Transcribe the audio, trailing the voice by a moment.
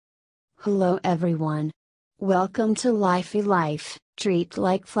Hello everyone. Welcome to Lify Life, Treat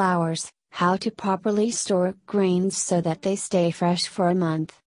Like Flowers, how to properly store greens so that they stay fresh for a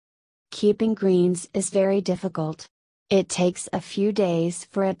month. Keeping greens is very difficult. It takes a few days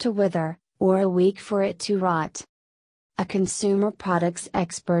for it to wither, or a week for it to rot. A consumer products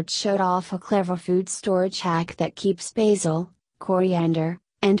expert showed off a clever food storage hack that keeps basil, coriander,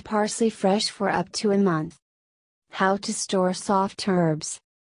 and parsley fresh for up to a month. How to store soft herbs.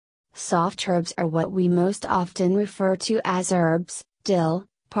 Soft herbs are what we most often refer to as herbs: dill,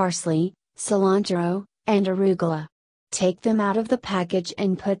 parsley, cilantro, and arugula. Take them out of the package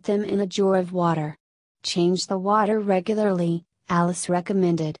and put them in a jar of water. Change the water regularly, Alice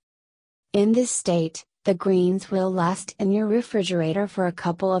recommended. In this state, the greens will last in your refrigerator for a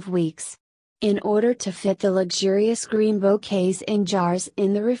couple of weeks. In order to fit the luxurious green bouquets in jars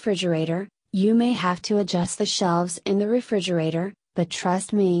in the refrigerator, you may have to adjust the shelves in the refrigerator, but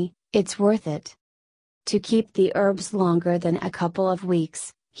trust me, it's worth it. To keep the herbs longer than a couple of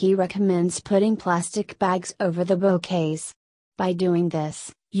weeks, he recommends putting plastic bags over the bouquets. By doing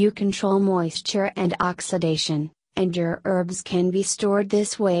this, you control moisture and oxidation, and your herbs can be stored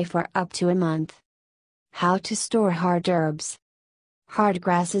this way for up to a month. How to store hard herbs. Hard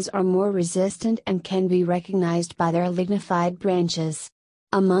grasses are more resistant and can be recognized by their lignified branches.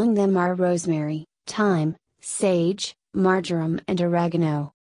 Among them are rosemary, thyme, sage, marjoram, and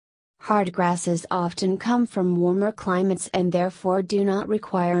oregano. Hard grasses often come from warmer climates and therefore do not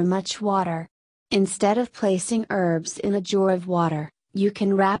require much water. Instead of placing herbs in a jar of water, you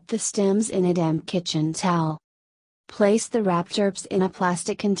can wrap the stems in a damp kitchen towel. Place the wrapped herbs in a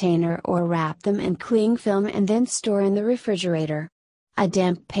plastic container or wrap them in cling film and then store in the refrigerator. A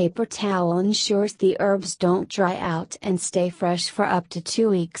damp paper towel ensures the herbs don't dry out and stay fresh for up to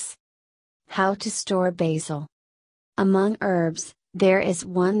 2 weeks. How to store basil. Among herbs, there is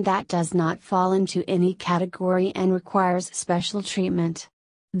one that does not fall into any category and requires special treatment.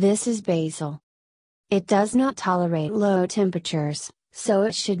 This is basil. It does not tolerate low temperatures, so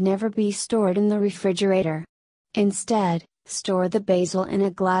it should never be stored in the refrigerator. Instead, store the basil in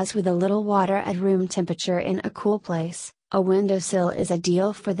a glass with a little water at room temperature in a cool place. A windowsill is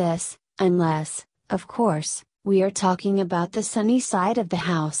ideal for this, unless, of course, we are talking about the sunny side of the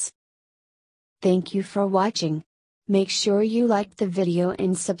house. Thank you for watching. Make sure you like the video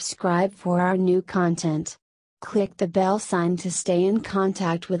and subscribe for our new content. Click the bell sign to stay in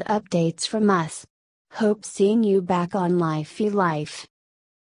contact with updates from us. Hope seeing you back on Lify Life.